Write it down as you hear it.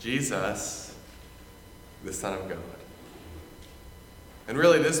Jesus, the Son of God. And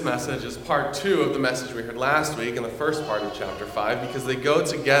really this message is part 2 of the message we heard last week in the first part of chapter 5, because they go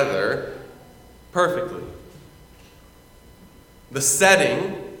together perfectly. The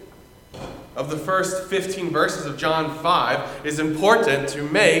setting of the first 15 verses of John 5 is important to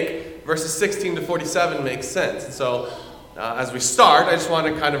make verses 16 to 47 make sense. And so as we start, I just want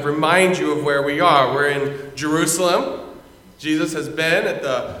to kind of remind you of where we are. We're in Jerusalem. Jesus has been at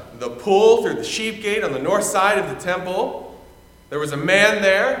the pool through the sheep gate on the north side of the temple. There was a man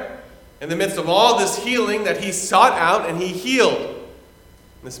there in the midst of all this healing that he sought out and he healed.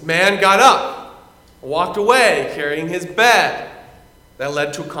 This man got up, walked away carrying his bed. That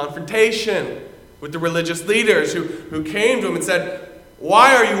led to a confrontation with the religious leaders who came to him and said,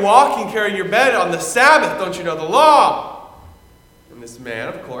 "Why are you walking carrying your bed on the Sabbath? Don't you know the law?" And this man,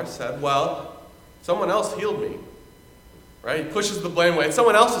 of course, said, "Well, someone else healed me." Right? He pushes the blame away. It's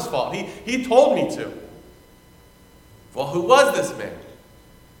someone else's fault. He told me to. Well, who was this man?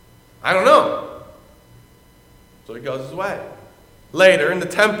 I don't know. So he goes his way. Later in the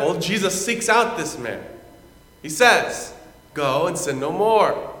temple, Jesus seeks out this man. He says, "Go and sin no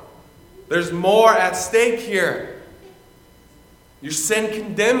more. There's more at stake here. Your sin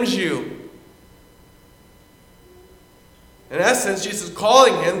condemns you." In essence, Jesus is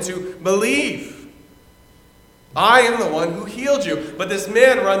calling him to believe. I am the one who healed you. But this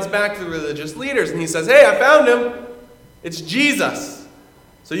man runs back to the religious leaders and he says, "Hey, I found him. It's Jesus.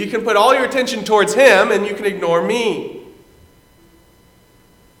 So you can put all your attention towards him and you can ignore me."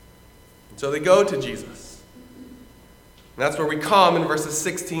 And so they go to Jesus. And that's where we come in verses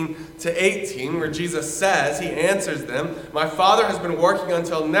 16 to 18, where Jesus says, he answers them, "My Father has been working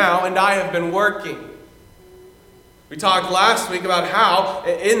until now, and I have been working." We talked last week about how,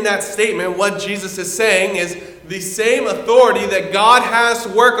 in that statement, what Jesus is saying is the same authority that God has to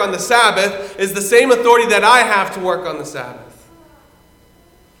work on the Sabbath is the same authority that I have to work on the Sabbath.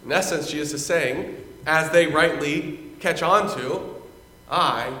 In essence, Jesus is saying, as they rightly catch on to,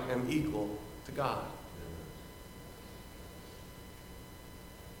 I am equal to God.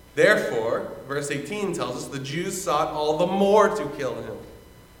 Therefore, verse 18 tells us the Jews sought all the more to kill him.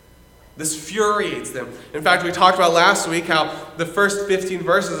 This infuriates them. In fact, we talked about last week how the first 15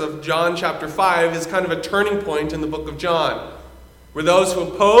 verses of John chapter 5 is kind of a turning point in the book of John, where those who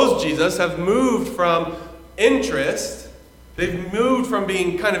oppose Jesus have moved from interest, they've moved from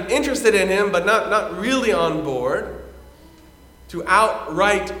being kind of interested in him but not really on board, to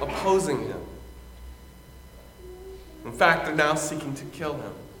outright opposing him. In fact, they're now seeking to kill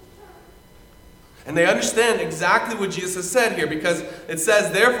him. And they understand exactly what Jesus has said here, because it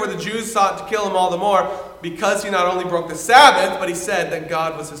says, therefore the Jews sought to kill him all the more, because he not only broke the Sabbath, but he said that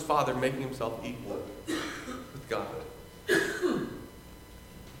God was his Father, making himself equal with God.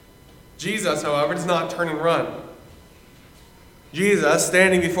 Jesus, however, does not turn and run. Jesus,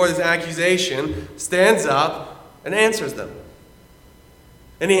 standing before this accusation, stands up and answers them.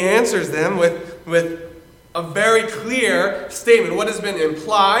 And he answers them with a very clear statement. What has been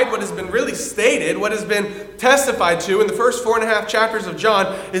implied, what has been really stated, what has been testified to in the first 4.5 chapters of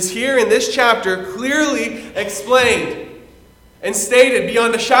John is here in this chapter clearly explained and stated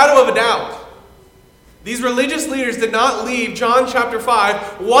beyond a shadow of a doubt. These religious leaders did not leave John chapter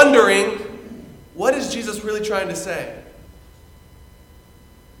 5 wondering, what is Jesus really trying to say?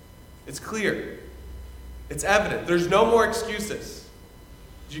 It's clear. It's evident. There's no more excuses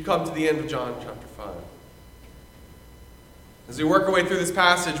as you come to the end of John chapter 5. As we work our way through this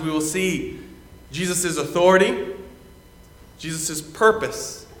passage, we will see Jesus' authority, Jesus'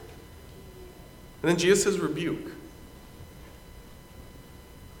 purpose, and then Jesus' rebuke.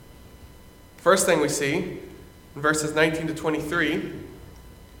 First thing we see in verses 19 to 23,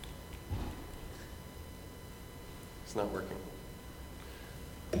 it's not working,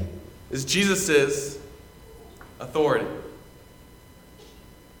 is Jesus' authority.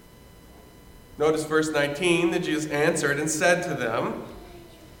 Notice verse 19, that Jesus answered and said to them,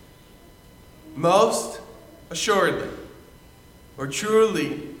 "Most assuredly," or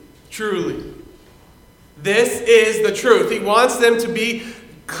truly, truly, this is the truth. He wants them to be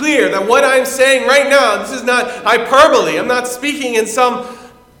clear that what I'm saying right now, this is not hyperbole. I'm not speaking in some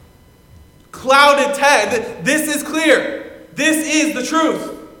clouded text. This is clear. This is the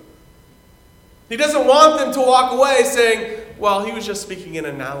truth. He doesn't want them to walk away saying, well, he was just speaking in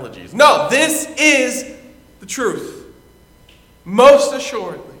analogies. No, this is the truth. Most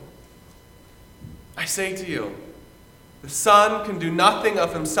assuredly, I say to you, the Son can do nothing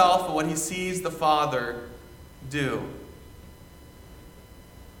of himself but what he sees the Father do.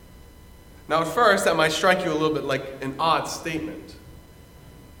 Now, at first, that might strike you a little bit like an odd statement.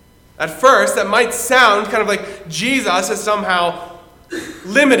 At first, that might sound kind of like Jesus is somehow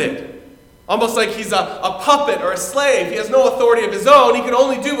limited. Almost like he's a puppet or a slave. He has no authority of his own. He can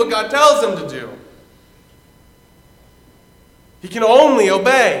only do what God tells him to do. He can only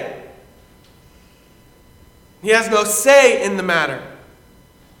obey. He has no say in the matter.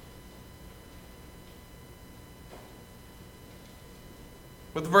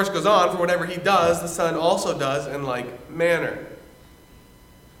 But the verse goes on, for whatever he does, the Son also does in like manner.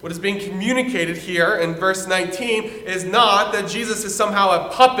 What is being communicated here in verse 19 is not that Jesus is somehow a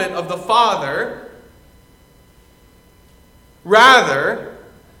puppet of the Father. Rather,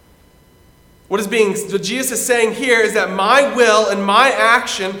 what Jesus is saying here is that my will and my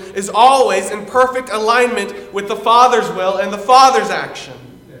action is always in perfect alignment with the Father's will and the Father's action.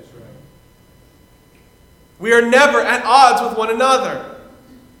 That's right. We are never at odds with one another.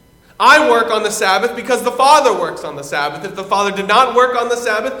 I work on the Sabbath because the Father works on the Sabbath. If the Father did not work on the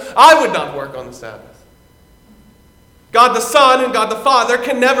Sabbath, I would not work on the Sabbath. God the Son and God the Father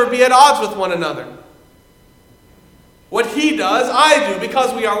can never be at odds with one another. What He does, I do,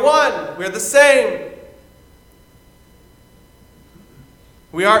 because we are one. We are the same.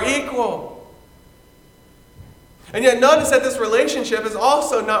 We are equal. And yet notice that this relationship is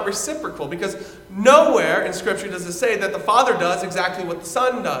also not reciprocal, because nowhere in Scripture does it say that the Father does exactly what the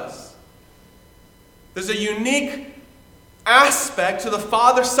Son does. There's a unique aspect to the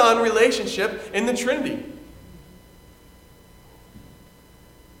Father-Son relationship in the Trinity.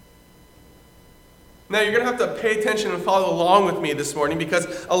 Now, you're going to have to pay attention and follow along with me this morning,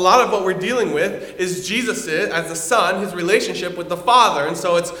 because a lot of what we're dealing with is Jesus as the Son, his relationship with the Father. And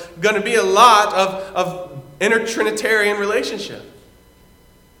so it's going to be a lot of inter-Trinitarian relationship.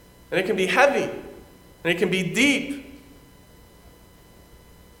 And it can be heavy. And it can be deep.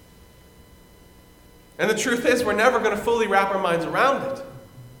 And the truth is, we're never going to fully wrap our minds around it.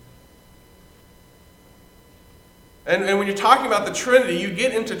 And when you're talking about the Trinity, you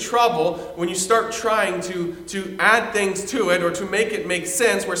get into trouble when you start trying to add things to it or to make it make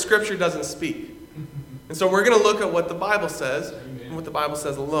sense where Scripture doesn't speak. And so we're going to look at what the Bible says and what the Bible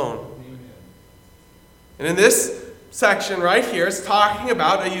says alone. Amen. And in this section right here, it's talking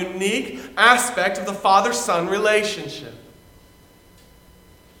about a unique aspect of the Father-Son relationship.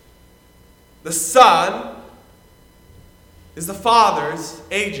 The Son is the Father's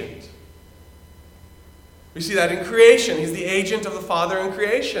agent. We see that in creation. He's the agent of the Father in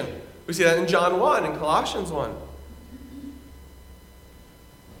creation. We see that in John 1 and Colossians 1.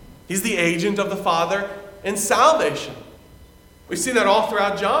 He's the agent of the Father in salvation. We see that all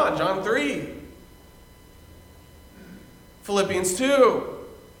throughout John 3. Philippians 2.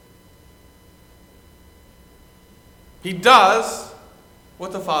 He does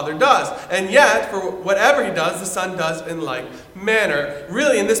what the Father does. And yet, for whatever he does, the Son does in like manner.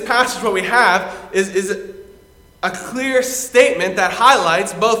 Really, in this passage, what we have is a clear statement that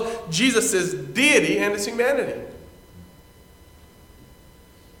highlights both Jesus' deity and his humanity.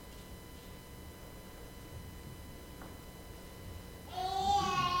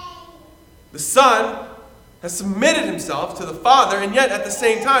 The Son has submitted himself to the Father, and yet at the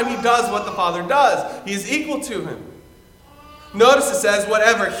same time, he does what the Father does. He is equal to him. Notice it says,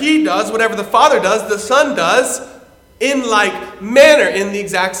 whatever he does, whatever the Father does, the Son does in like manner, in the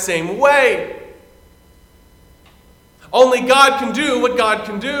exact same way. Only God can do what God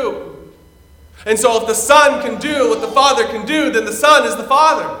can do. And so if the Son can do what the Father can do, then the Son is the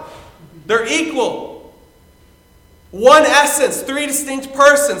Father. They're equal. One essence, three distinct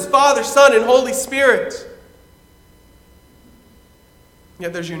persons, Father, Son, and Holy Spirit.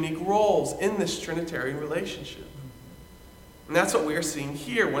 Yet there's unique roles in this Trinitarian relationship. And that's what we are seeing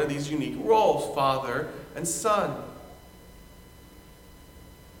here, one of these unique roles, Father and Son.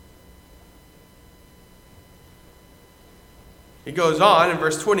 He goes on in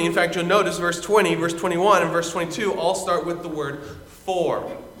verse 20. In fact, you'll notice verse 20, verse 21, and verse 22 all start with the word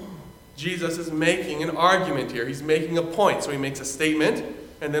for. Jesus is making an argument here. He's making a point. So he makes a statement,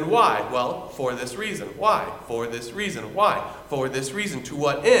 and then why? Well, for this reason. Why? For this reason. Why? For this reason. To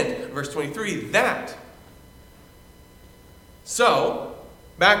what end? Verse 23, that. So,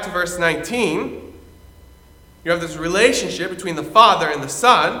 back to verse 19. You have this relationship between the Father and the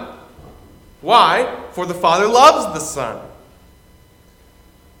Son. Why? For the Father loves the Son.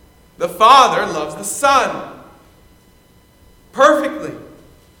 The Father loves the Son perfectly.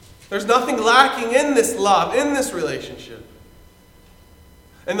 There's nothing lacking in this love, in this relationship.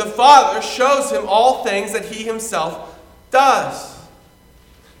 And the Father shows him all things that he himself does.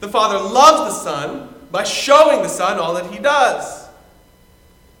 The Father loves the Son by showing the Son all that he does.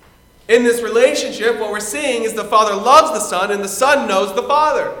 In this relationship, what we're seeing is the Father loves the Son and the Son knows the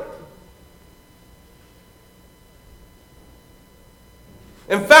Father.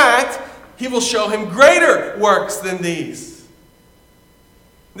 In fact, he will show him greater works than these.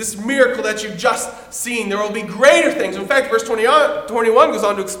 This miracle that you've just seen, there will be greater things. In fact, verse 21 goes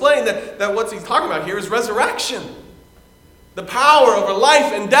on to explain that what he's talking about here is resurrection. The power over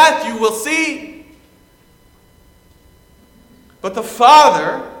life and death you will see. But the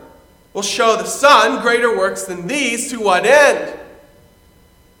Father will show the Son greater works than these. To what end?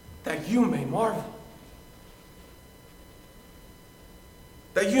 That you may marvel.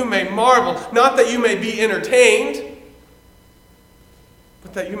 That you may marvel. Not that you may be entertained,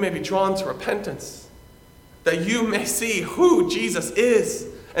 but that you may be drawn to repentance. That you may see who Jesus is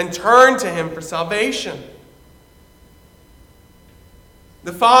and turn to him for salvation.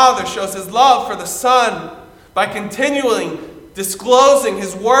 The Father shows his love for the Son by continually disclosing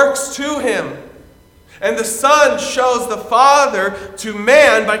his works to him. And the Son shows the Father to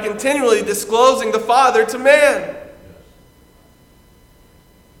man by continually disclosing the Father to man.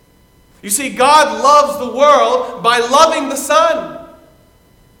 You see, God loves the world by loving the Son.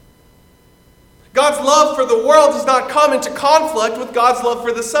 God's love for the world does not come into conflict with God's love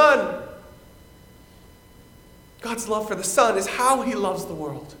for the Son. God's love for the Son is how he loves the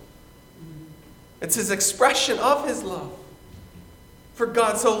world. It's his expression of his love. For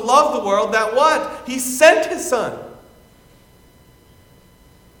God so loved the world that what? He sent his Son.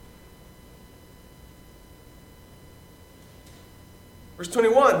 Verse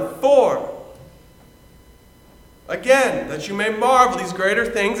 21, for, again, that you may marvel these greater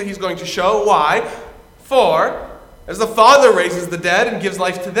things that he's going to show. Why? For, as the Father raises the dead and gives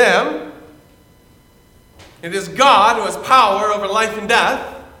life to them, it is God who has power over life and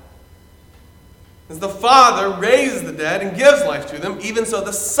death. As the Father raises the dead and gives life to them, even so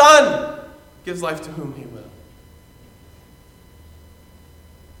the Son gives life to whom he will.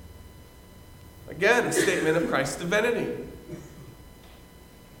 Again, a statement of Christ's divinity.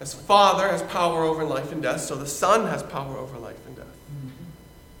 As Father has power over life and death, so the Son has power over life and death.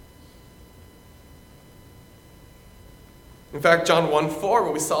 In fact, John 1:4,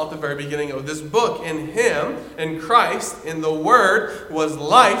 what we saw at the very beginning of this book, in him, in Christ, in the Word, was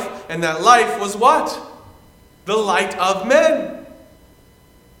life, and that life was what? The light of men.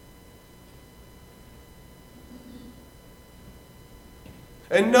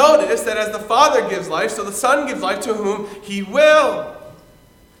 And notice that as the Father gives life, so the Son gives life to whom he will.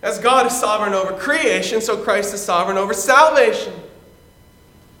 As God is sovereign over creation, so Christ is sovereign over salvation.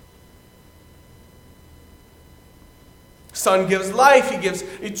 Son gives life. He gives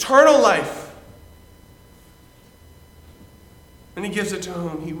eternal life. And he gives it to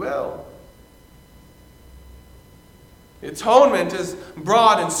whom he will. The atonement is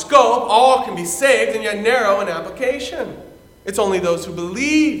broad in scope. All can be saved, and yet narrow in application. It's only those who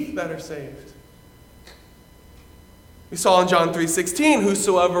believe that are saved. We saw in John 3:16,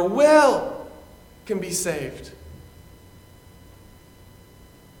 whosoever will can be saved.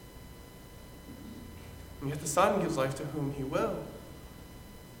 And yet the Son gives life to whom he will.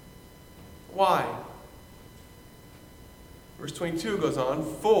 Why? Verse 22 goes on,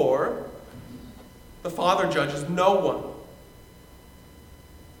 for the Father judges no one,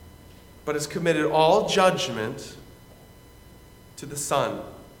 but has committed all judgment to the Son.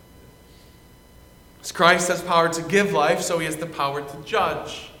 As Christ has power to give life, so he has the power to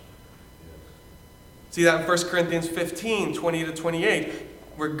judge. See that in 1 Corinthians 15, 20-28.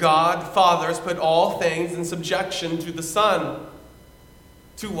 Where God, Father, has put all things in subjection to the Son.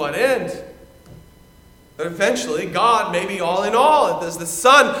 To what end? That eventually God may be all in all, as the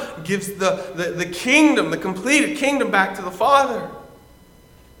Son gives the kingdom, the completed kingdom, back to the Father.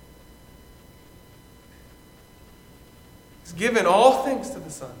 He's given all things to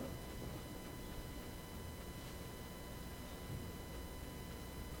the Son.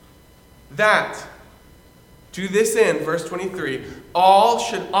 That, to this end, verse 23, all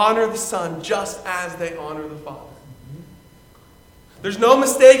should honor the Son just as they honor the Father. There's no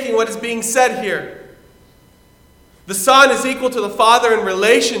mistaking what is being said here. The Son is equal to the Father in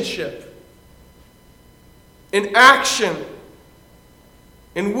relationship, in action,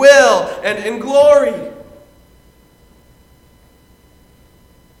 in will, and in glory.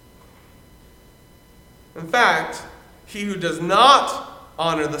 In fact, he who does not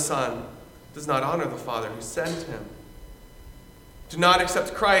honor the Son does not honor the Father who sent him. To not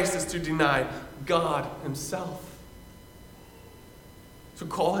accept Christ is to deny God himself. To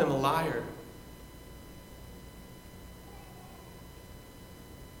call him a liar.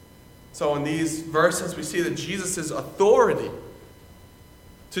 So in these verses we see that Jesus' authority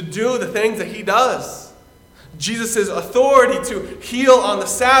to do the things that he does. Jesus' authority to heal on the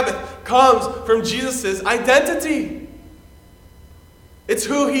Sabbath comes from Jesus' identity. It's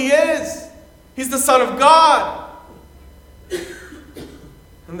who he is. He's the Son of God.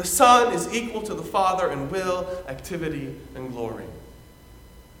 And the Son is equal to the Father in will, activity, and glory.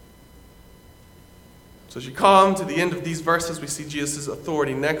 So as you come to the end of these verses, we see Jesus'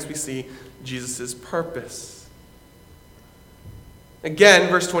 authority. Next, we see Jesus' purpose. Again,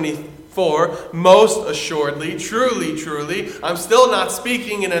 verse 24, most assuredly, truly, truly, I'm still not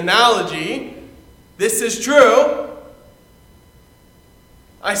speaking in analogy. This is true.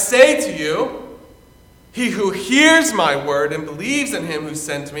 I say to you, he who hears my word and believes in him who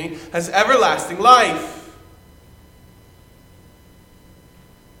sent me has everlasting life.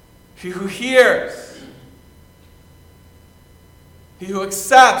 He who hears, he who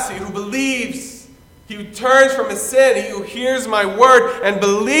accepts, he who believes, he who turns from his sin, he who hears my word and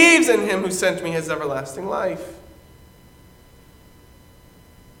believes in him who sent me has everlasting life.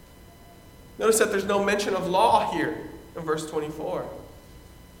 Notice that there's no mention of law here in verse 24.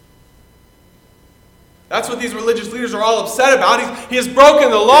 That's what these religious leaders are all upset about. He has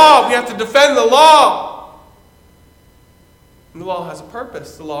broken the law. We have to defend the law. And the law has a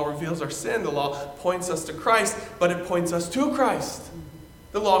purpose. The law reveals our sin. The law points us to Christ, but it points us to Christ.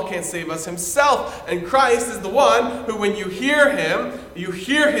 The law can't save us himself. And Christ is the one who, when you hear him, you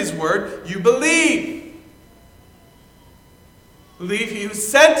hear his word, you believe. Believe he who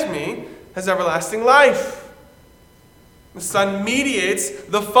sent me has everlasting life. The Son mediates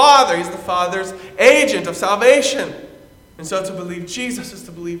the Father. He's the Father's agent of salvation. And so to believe Jesus is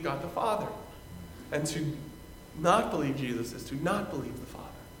to believe God the Father. And to not believe Jesus is to not believe the Father.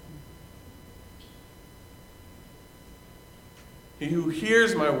 He who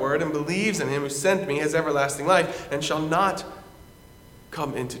hears my word and believes in him who sent me has everlasting life and shall not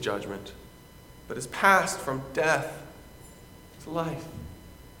come into judgment, but is passed from death to life.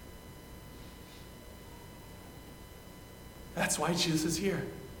 That's why Jesus is here.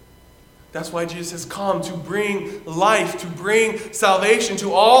 That's why Jesus has come to bring life, to bring salvation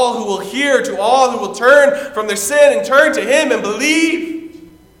to all who will hear, to all who will turn from their sin and turn to him and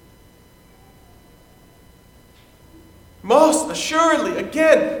believe. Most assuredly,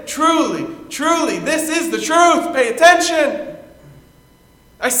 again, truly, truly, this is the truth. Pay attention.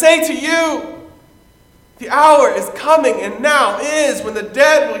 I say to you, the hour is coming and now is when the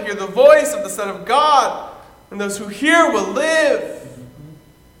dead will hear the voice of the Son of God, and those who hear will live.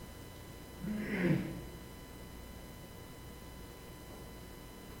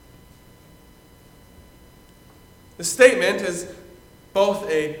 The statement is both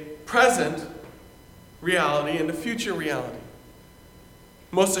a present reality and a future reality.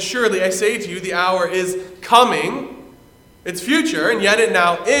 Most assuredly, I say to you, the hour is coming. It's future, and yet it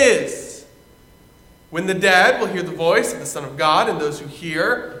now is. When the dead will hear the voice of the Son of God, and those who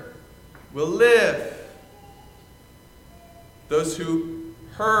hear will live. Those who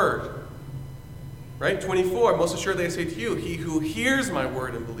heard. Right? 24, most assuredly I say to you, he who hears my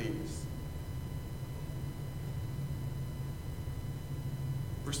word and believes.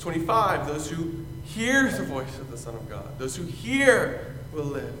 Verse 25, those who hear the voice of the Son of God. Those who hear will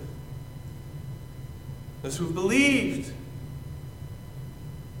live. Those who have believed.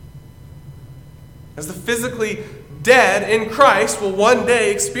 As the physically dead in Christ will one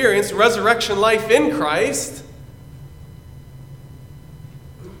day experience resurrection life in Christ,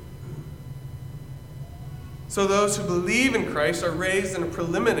 so those who believe in Christ are raised in a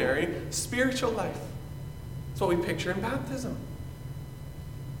preliminary spiritual life. That's what we picture in baptism.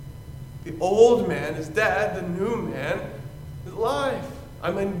 The old man is dead, the new man is alive.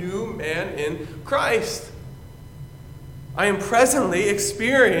 I'm a new man in Christ. I am presently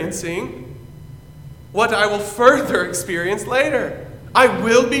experiencing what I will further experience later. I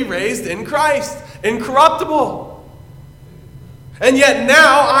will be raised in Christ, incorruptible. And yet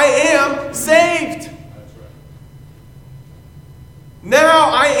now I am saved. Now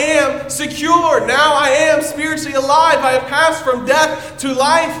I am secure. Now I am spiritually alive. I have passed from death to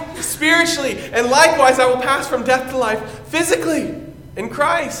life spiritually. And likewise, I will pass from death to life physically in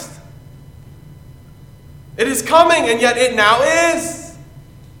Christ. It is coming, and yet it now is.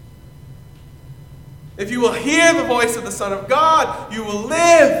 If you will hear the voice of the Son of God, you will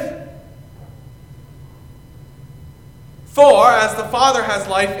live. For as the Father has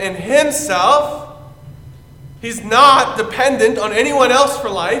life in himself, he's not dependent on anyone else for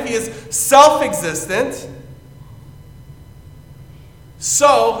life. He is self-existent.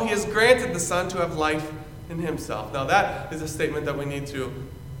 So he has granted the Son to have life in himself. Now that is a statement that we need to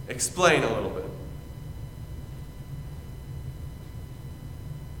explain a little bit.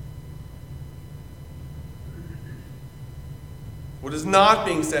 What is not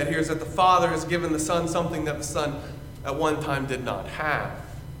being said here is that the Father has given the Son something that the Son at one time did not have.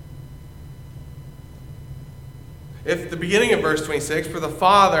 If the beginning of verse 26, for the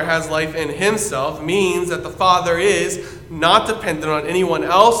Father has life in himself, means that the Father is not dependent on anyone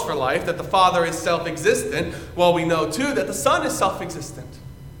else for life, that the Father is self-existent, well, we know too that the Son is self-existent.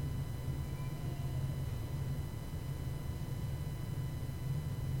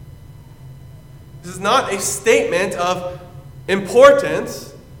 This is not a statement of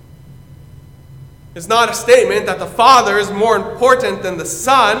importance. It's not a statement that the Father is more important than the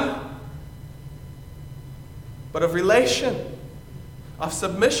Son, but of relation, of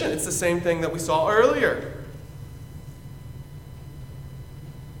submission. It's the same thing that we saw earlier.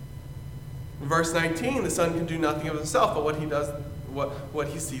 In verse 19, the Son can do nothing of himself, but what he does, what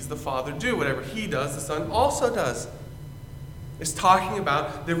he sees the Father do. Whatever he does, the Son also does. It's talking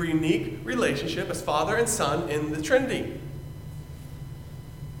about the unique relationship as Father and Son in the Trinity.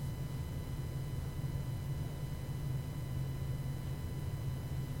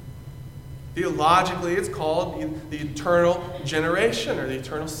 Theologically, it's called the eternal generation or the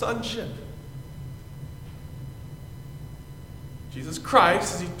eternal sonship. Jesus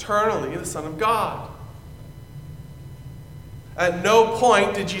Christ is eternally the Son of God. At no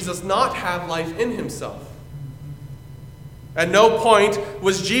point did Jesus not have life in himself. At no point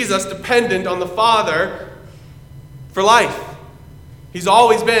was Jesus dependent on the Father for life. He's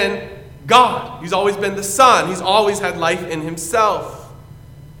always been God. He's always been the Son. He's always had life in himself.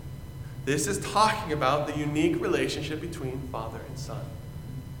 This is talking about the unique relationship between Father and Son.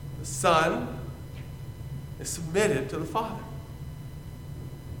 The Son is submitted to the Father.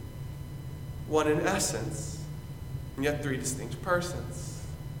 One in essence, and yet three distinct persons.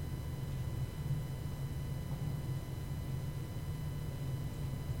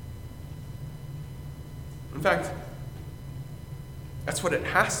 In fact, that's what it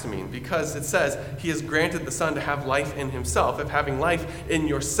has to mean, because it says he has granted the Son to have life in himself. If having life in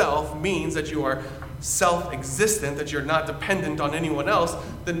yourself means that you are self-existent, that you're not dependent on anyone else,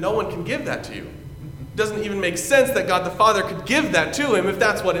 then no one can give that to you. It doesn't even make sense that God the Father could give that to him if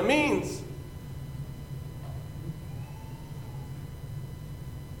that's what it means.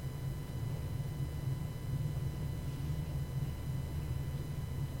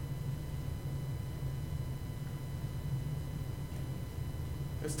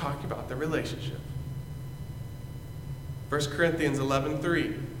 It's talking about the relationship. 1 Corinthians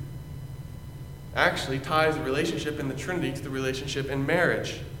 11:3 actually ties the relationship in the Trinity to the relationship in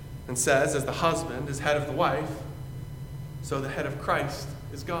marriage and says, as the husband is head of the wife, so the head of Christ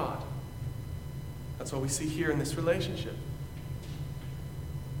is God. That's what we see here in this relationship.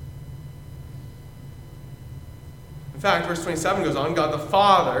 In fact, verse 27 goes on, God the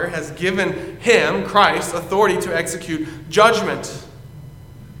Father has given him, Christ, authority to execute judgment,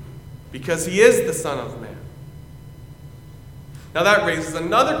 because he is the Son of Man. Now that raises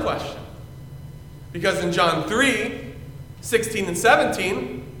another question. Because in John 3:16 and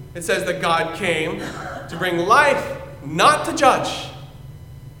 17, it says that God came to bring life, not to judge.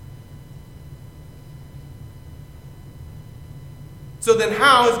 So then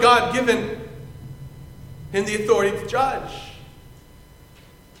how has God given him the authority to judge?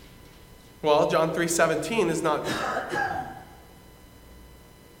 Well, John 3:17 is not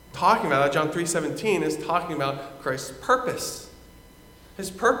talking about that. John 3:17 is talking about Christ's purpose. His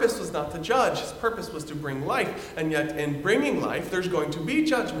purpose was not to judge. His purpose was to bring life. And yet in bringing life, there's going to be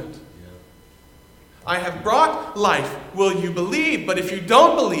judgment. I have brought life. Will you believe? But if you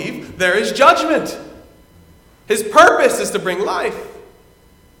don't believe, there is judgment. His purpose is to bring life.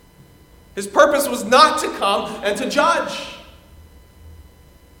 His purpose was not to come and to judge.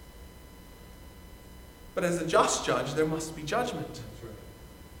 But as a just judge, there must be judgment.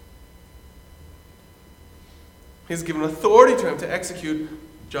 He's given authority to him to execute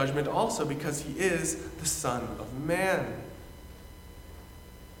judgment also because he is the Son of Man.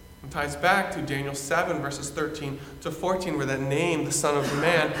 It ties back to Daniel 7, verses 13 to 14, where that name, the Son of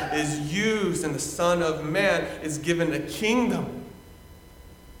Man, is used, and the Son of Man is given a kingdom.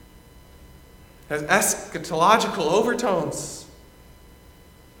 It has eschatological overtones.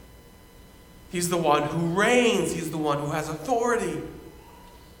 He's the one who reigns. He's the one who has authority.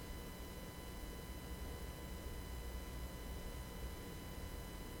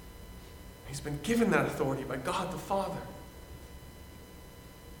 He's been given that authority by God the Father.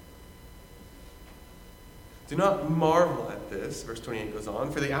 Do not marvel at this, verse 28 goes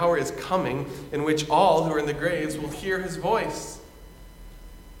on, for the hour is coming in which all who are in the graves will hear his voice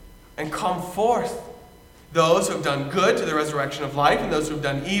and come forth. Those who have done good to the resurrection of life, and those who have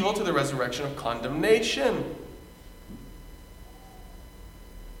done evil to the resurrection of condemnation.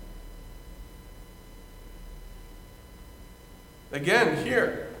 Again,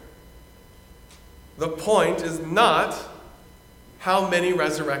 here, the point is not how many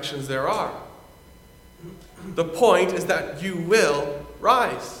resurrections there are. The point is that you will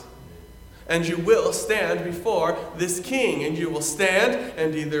rise. And you will stand before this king. And you will stand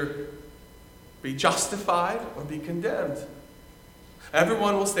and either be justified or be condemned.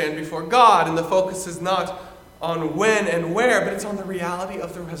 Everyone will stand before God. And the focus is not on when and where, but it's on the reality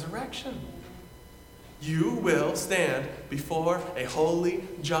of the resurrection. You will stand before a holy,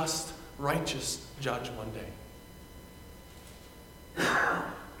 just, righteous judge one day.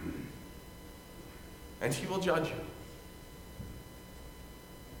 And he will judge you.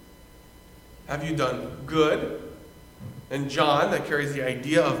 Have you done good? And John, that carries the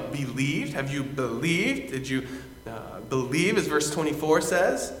idea of believed. Have you believed? Did you believe, as verse 24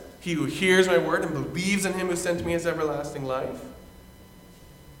 says? He who hears my word and believes in him who sent me has everlasting life.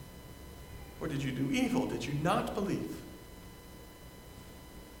 Or did you do evil? Did you not believe?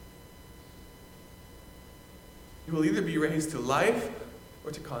 You will either be raised to life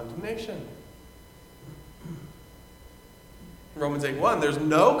or to condemnation. Romans 8:1, there's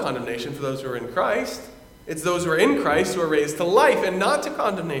no condemnation for those who are in Christ. It's those who are in Christ who are raised to life and not to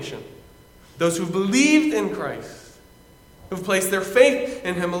condemnation. Those who've believed in Christ, who've placed their faith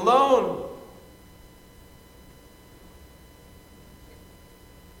in him alone.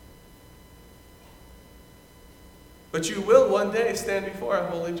 But you will one day stand before a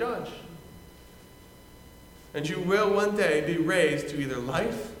holy judge. And you will one day be raised to either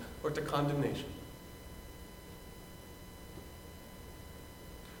life or to condemnation.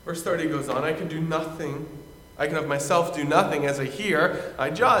 Verse 30 goes on, I can do nothing. I can of myself do nothing. As I hear, I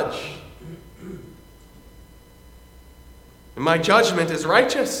judge. And my judgment is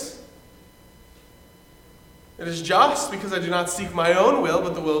righteous. It is just because I do not seek my own will,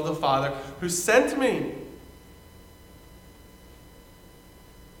 but the will of the Father who sent me.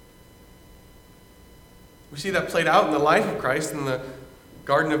 We see that played out in the life of Christ in the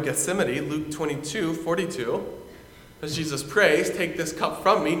Garden of Gethsemane, Luke 22:42. As Jesus prays, take this cup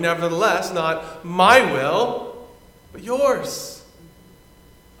from me, nevertheless, not my will, but yours.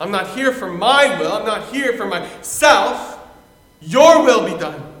 I'm not here for my will, I'm not here for myself. Your will be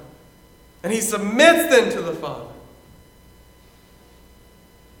done. And he submits then to the Father.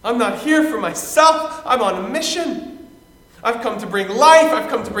 I'm not here for myself, I'm on a mission. I've come to bring life, I've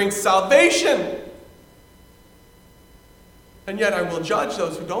come to bring salvation. And yet I will judge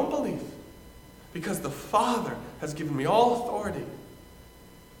those who don't believe, because the Father has given me all authority.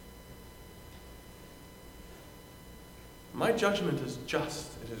 My judgment is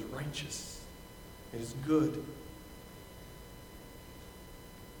just, it is righteous, it is good.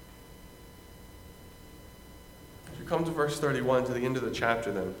 As we come to verse 31, to the end of the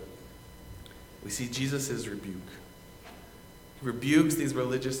chapter then, we see Jesus' rebuke. He rebukes these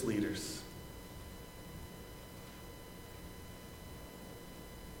religious leaders.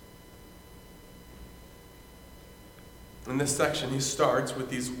 In this section, he starts with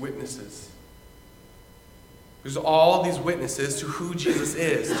these witnesses. There's all these witnesses to who Jesus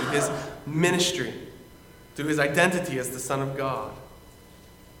is, to his ministry, to his identity as the Son of God.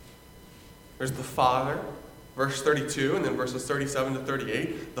 There's the Father, verse 32, and then verses 37 to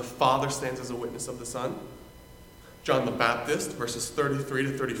 38. The Father stands as a witness of the Son. John the Baptist, verses 33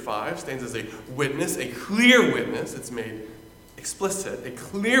 to 35, stands as a witness, a clear witness. It's made explicit, a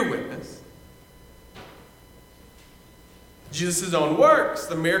clear witness. Jesus' own works,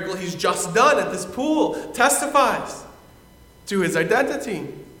 the miracle he's just done at this pool, testifies to his identity.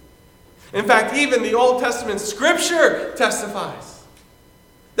 In fact, even the Old Testament scripture testifies.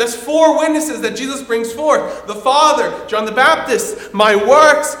 There's 4 witnesses that Jesus brings forth. The Father, John the Baptist, my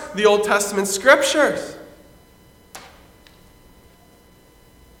works, the Old Testament scriptures.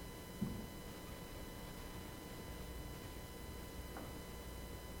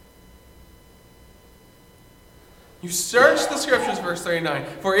 You search the scriptures, verse 39,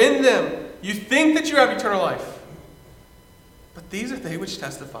 for in them you think that you have eternal life. But these are they which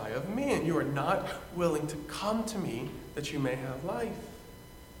testify of me, and you are not willing to come to me that you may have life.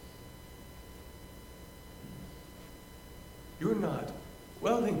 You're not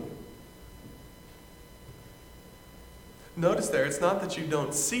willing. Notice there, it's not that you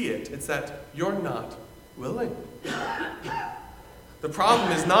don't see it, it's that you're not willing. The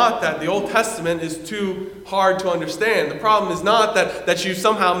problem is not that the Old Testament is too hard to understand. The problem is not that you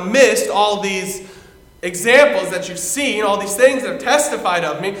somehow missed all these examples that you've seen, all these things that have testified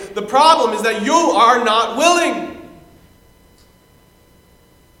of me. The problem is that you are not willing.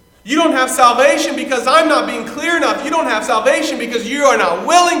 You don't have salvation because I'm not being clear enough. You don't have salvation because you are not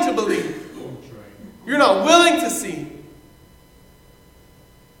willing to believe. You're not willing to see.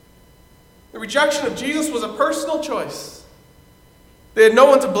 The rejection of Jesus was a personal choice. They had no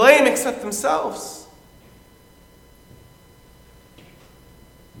one to blame except themselves.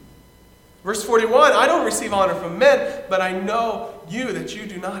 Verse 41, I don't receive honor from men, but I know you that you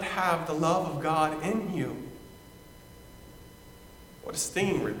do not have the love of God in you. What a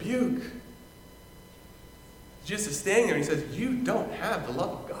stinging rebuke. Jesus is standing there and he says, you don't have the love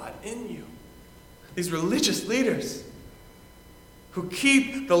of God in you. These religious leaders who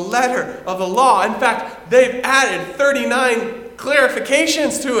keep the letter of the law. In fact, they've added 39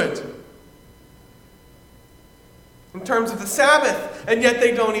 clarifications to it in terms of the Sabbath, and yet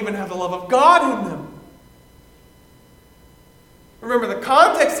they don't even have the love of God in them. Remember the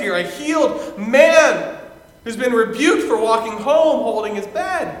context here, a healed man who's been rebuked for walking home holding his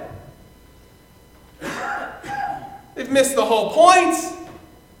bed. They've missed the whole point.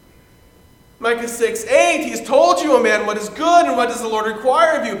 Micah 6:8, He has told you, O man, what is good and what does the Lord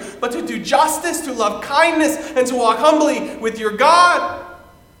require of you, but to do justice, to love kindness, and to walk humbly with your God.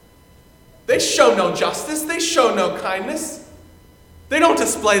 They show no justice. They show no kindness. They don't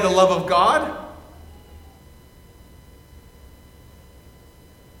display the love of God.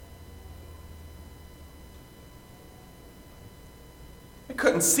 They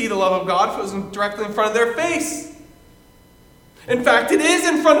couldn't see the love of God if it wasn't directly in front of their face. In fact, it is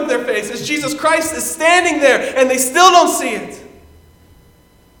in front of their faces. Jesus Christ is standing there, and they still don't see it.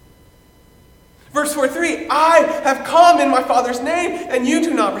 Verse 43, I have come in my Father's name, and you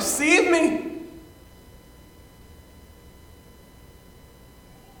do not receive me.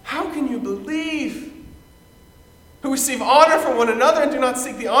 How can you believe? Who receive honor from one another and do not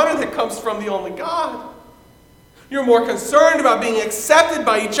seek the honor that comes from the only God. You're more concerned about being accepted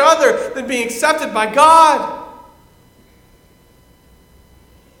by each other than being accepted by God.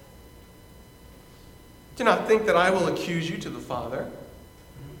 Do not think that I will accuse you to the Father.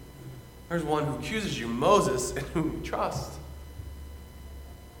 There's one who accuses you, Moses, in whom you trust.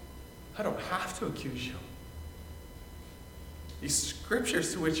 I don't have to accuse you. These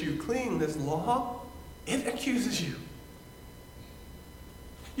scriptures to which you cling, this law, it accuses you.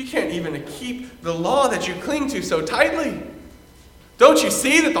 You can't even keep the law that you cling to so tightly. Don't you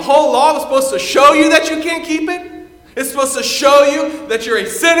see that the whole law was supposed to show you that you can't keep it? It's supposed to show you that you're a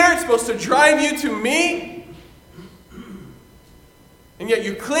sinner. It's supposed to drive you to me. And yet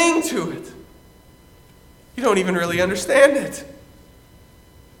you cling to it. You don't even really understand it.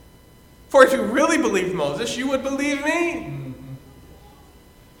 For if you really believed Moses, you would believe me.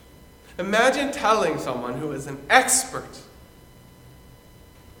 Imagine telling someone who is an expert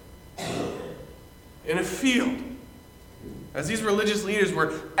in a field, as these religious leaders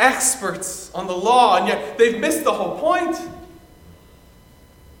were experts on the law, and yet they've missed the whole point.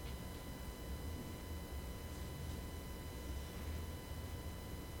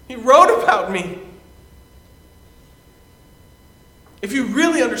 He wrote about me. If you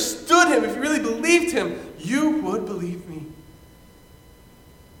really understood him, if you really believed him, you would believe me.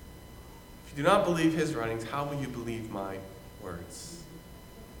 If you do not believe his writings, how will you believe my words?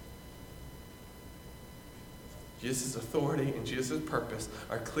 Jesus' authority and Jesus' purpose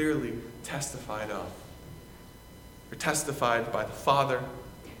are clearly testified of. They're testified by the Father,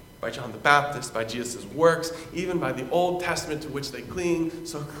 by John the Baptist, by Jesus' works, even by the Old Testament to which they cling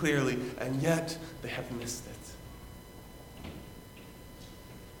so clearly, and yet they have missed it.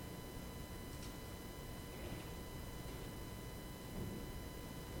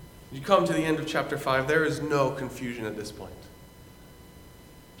 You come to the end of chapter 5, there is no confusion at this point.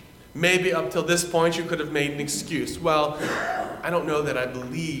 Maybe up till this point you could have made an excuse. Well, I don't know that I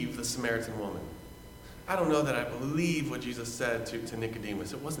believe the Samaritan woman. I don't know that I believe what Jesus said to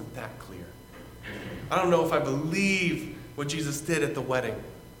Nicodemus. It wasn't that clear. I don't know if I believe what Jesus did at the wedding.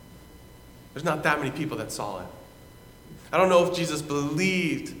 There's not that many people that saw it. I don't know if Jesus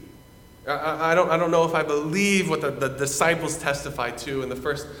believed. I don't know if I believe what the disciples testified to in the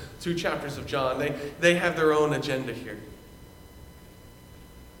first 2 chapters of John. They have their own agenda here.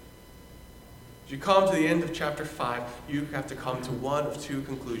 As you come to the end of chapter 5, you have to come to one of 2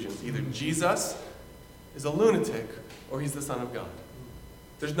 conclusions. Either Jesus is a lunatic or he's the Son of God.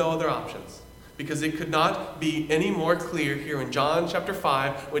 There's no other options. Because it could not be any more clear here in John chapter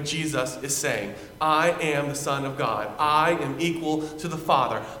 5 what Jesus is saying. I am the Son of God. I am equal to the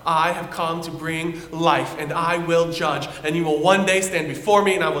Father. I have come to bring life, and I will judge. And you will one day stand before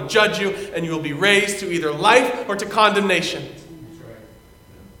me, and I will judge you, and you will be raised to either life or to condemnation. That's right.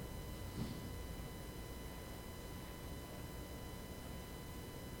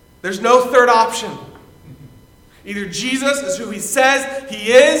 There's no third option. Either Jesus is who he says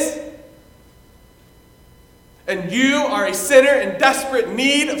he is, and you are a sinner in desperate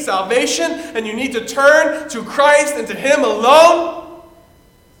need of salvation, and you need to turn to Christ and to Him alone,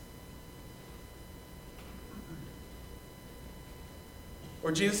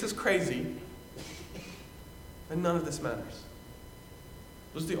 or Jesus is crazy, then none of this matters.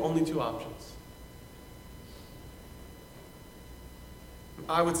 Those are the only two options.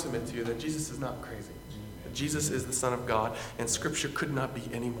 I would submit to you that Jesus is not crazy. That Jesus is the Son of God, and Scripture could not be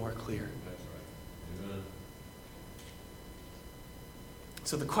any more clear.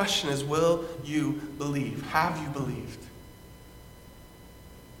 So the question is, will you believe? Have you believed?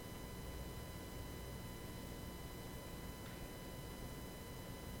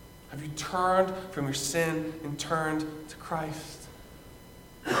 Have you turned from your sin and turned to Christ?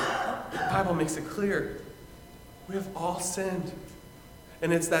 The Bible makes it clear. We have all sinned.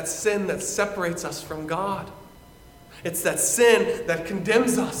 And it's that sin that separates us from God. It's that sin that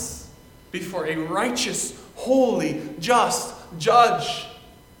condemns us before a righteous, holy, just judge.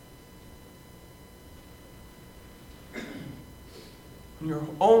 And your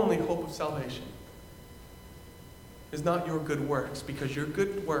only hope of salvation is not your good works, because your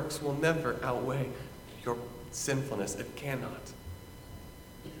good works will never outweigh your sinfulness. It cannot.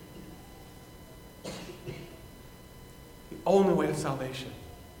 The only way to salvation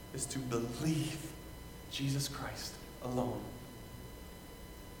is to believe Jesus Christ alone.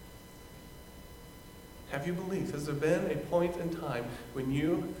 Have you believed? Has there been a point in time when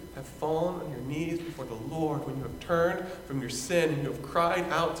you have fallen on your knees before the Lord, when you have turned from your sin and you have cried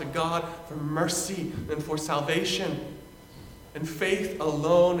out to God for mercy and for salvation and faith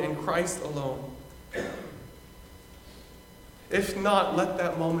alone in Christ alone? If not, let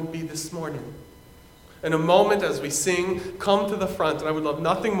that moment be this morning. In a moment as we sing, come to the front, and I would love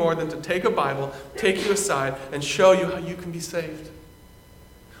nothing more than to take a Bible, take you aside, and show you how you can be saved.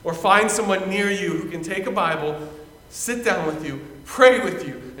 Or find someone near you who can take a Bible, sit down with you, pray with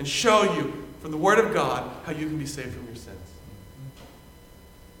you, and show you from the Word of God how you can be saved from your sins.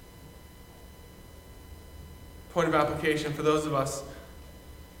 Point of application for those of us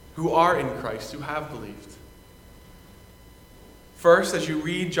who are in Christ, who have believed. First, as you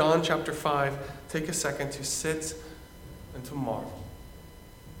read John chapter 5, take a second to sit and to marvel.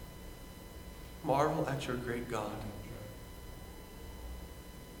 Marvel at your great God.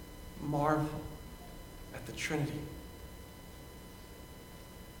 Marvel at the Trinity.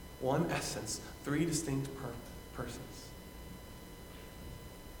 One essence, three distinct persons.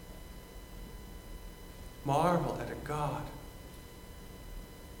 Marvel at a God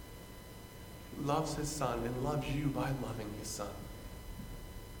who loves His Son and loves you by loving His Son.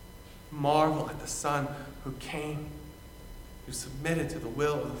 Marvel at the Son who came, who submitted to the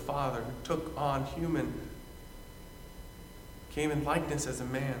will of the Father, who took on came in likeness as a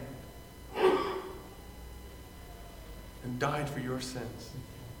man, and died for your sins.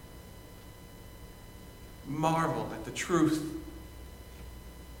 Marvel at the truth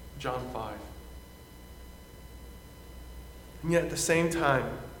of John 5. And yet at the same time,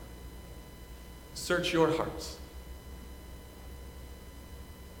 search your hearts.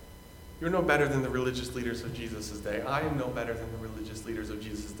 You're no better than the religious leaders of Jesus' day. I am no better than the religious leaders of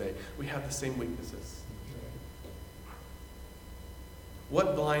Jesus' day. We have the same weaknesses.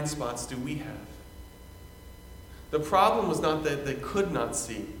 What blind spots do we have? The problem was not that they could not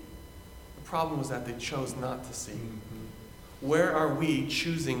see. The problem was that they chose not to see. Where are we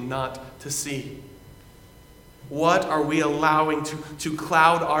choosing not to see? What are we allowing to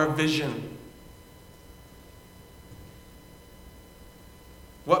cloud our vision?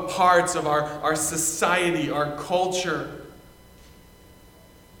 What parts of our society, our culture,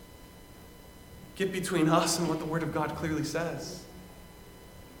 get between us and what the Word of God clearly says?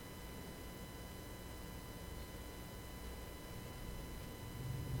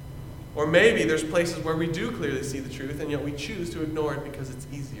 Or maybe there's places where we do clearly see the truth, and yet we choose to ignore it because it's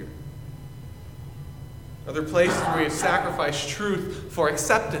easier. Are there places where we sacrifice truth for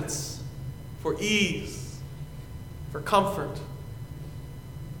acceptance, for ease, for comfort?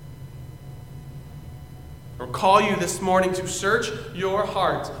 Or call you this morning to search your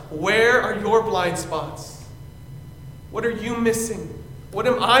heart. Where are your blind spots? What are you missing? What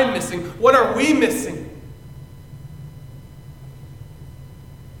am I missing? What are we missing?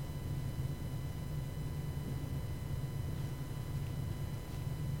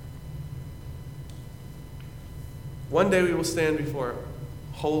 One day we will stand before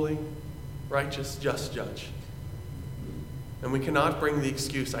a holy, righteous, just judge. And we cannot bring the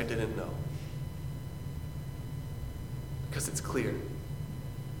excuse, I didn't know. Because it's clear.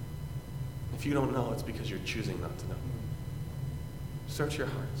 If you don't know, it's because you're choosing not to know. Search your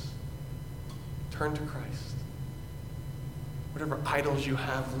hearts. Turn to Christ. whatever idols you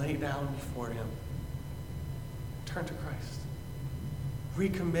have, lay down before Him. Turn to Christ.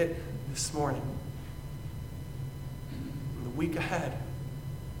 Recommit this morning. In the week ahead,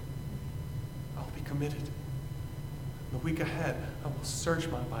 I will be committed. In the week ahead, I will search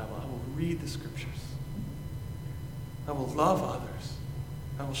my Bible. I will read the Scriptures. I will love others.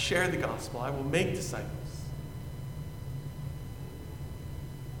 I will share the gospel. I will make disciples.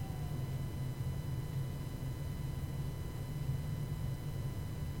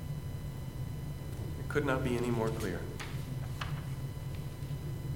 It could not be any more clear.